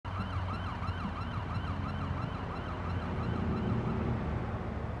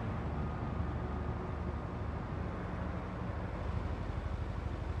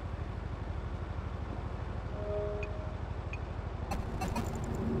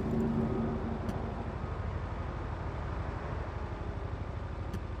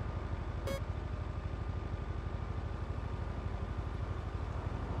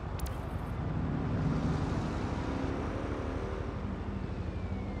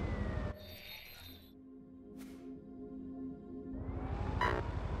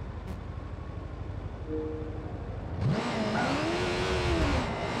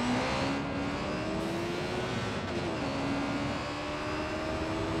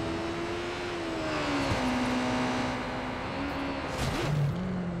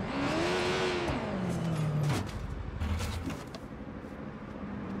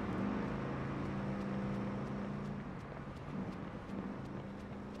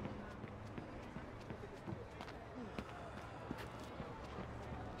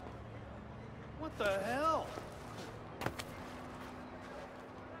the hell?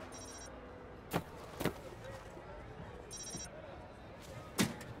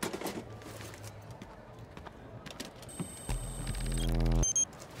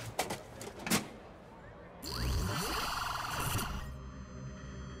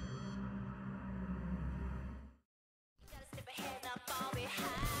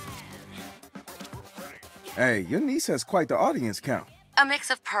 Hey, your niece has quite the audience count. A mix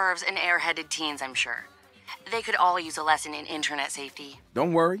of pervs and airheaded teens, I'm sure. They could all use a lesson in internet safety.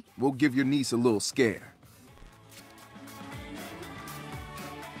 Don't worry, we'll give your niece a little scare.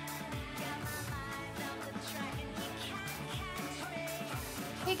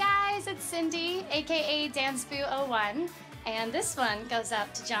 Hey guys, it's Cindy, aka DanceBoo01, and this one goes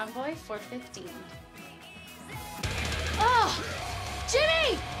out to John Boy 415. Oh,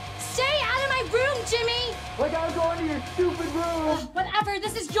 Jimmy! Stay out of my room, Jimmy! Like I was going to your stupid room! Whatever,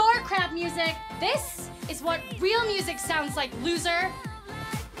 this is your crap music. This is what real music sounds like, loser.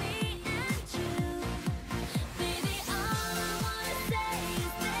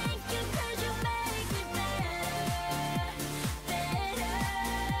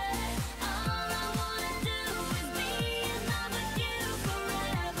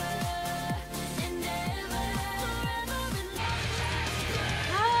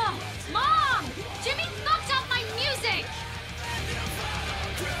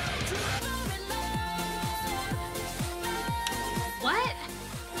 What?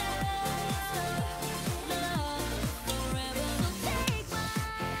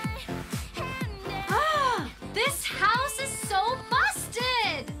 Ah, this house is so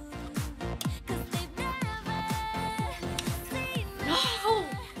busted! No!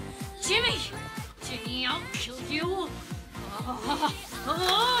 Jimmy! Jimmy, I'll kill you!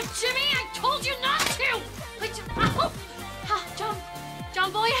 Oh, Jimmy, I told you not to! Ow!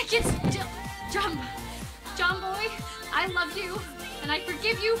 John Boy, I can still... John Boy, I love you, and I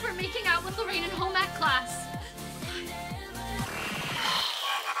forgive you for making out with Lorraine in home ec class.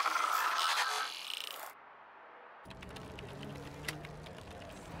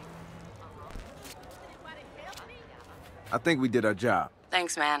 I think we did our job.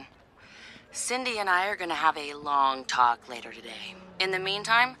 Thanks, man. Cindy and I are gonna have a long talk later today. In the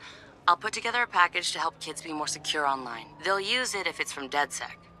meantime, I'll put together a package to help kids be more secure online. They'll use it if it's from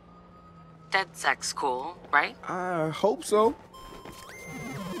DedSec. DedSec's cool, right? I hope so.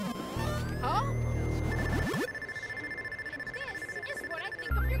 Huh? And this is what I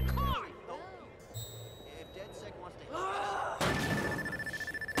think of your car. If DedSec wants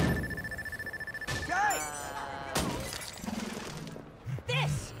to... Guys!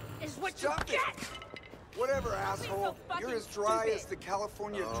 This is what Stop you it. get. Whatever, asshole. fucking You're as dry stupid. as the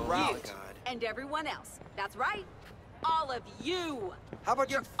California Oh, drought. my God. And everyone else. That's right. All of you. How about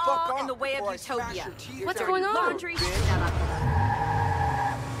you You're fuck all off in the way of before I smash utopia. your teeth What's out? going on? Laundry. Bitch. Shut up.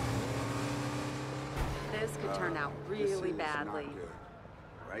 This could turn out This really is badly. not good,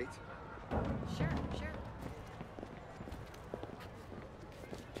 right? Sure.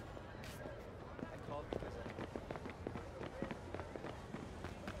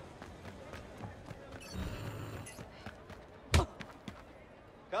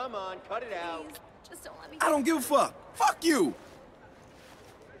 Come on, cut it out. Please, just don't let me. I don't give a fuck. Fuck you!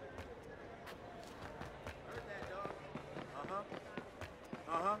 Heard that, dog.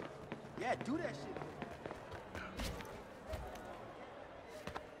 Uh-huh. Yeah, do that shit.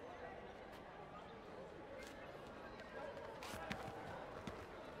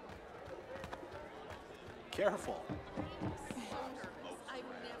 Careful. I've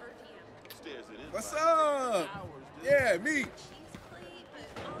never DM'd. What's up? Yeah, me. Cheese plate,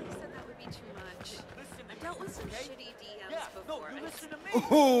 but Ollie said that would be too much. I've dealt with some shitty DMs before. You listen to me.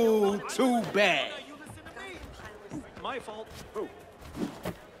 Oh, too bad. You listen to me. My fault. Who?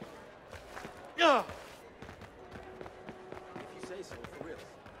 Yeah. If you say so, for real.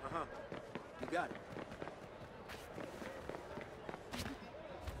 Uh-huh. You got it.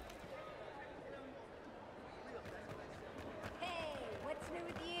 Hey, what's new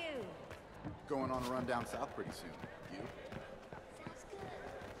with you? Going on a run down south pretty soon. You? Sounds good.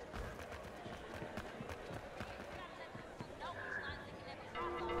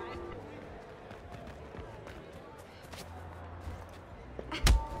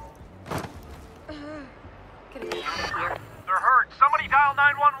 Get me out of here. They're hurt. Somebody dial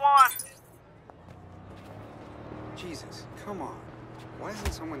 911. Jesus, come on. Why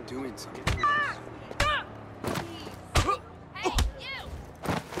isn't someone doing something? Hey, you!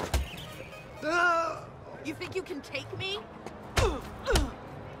 You think you can take me?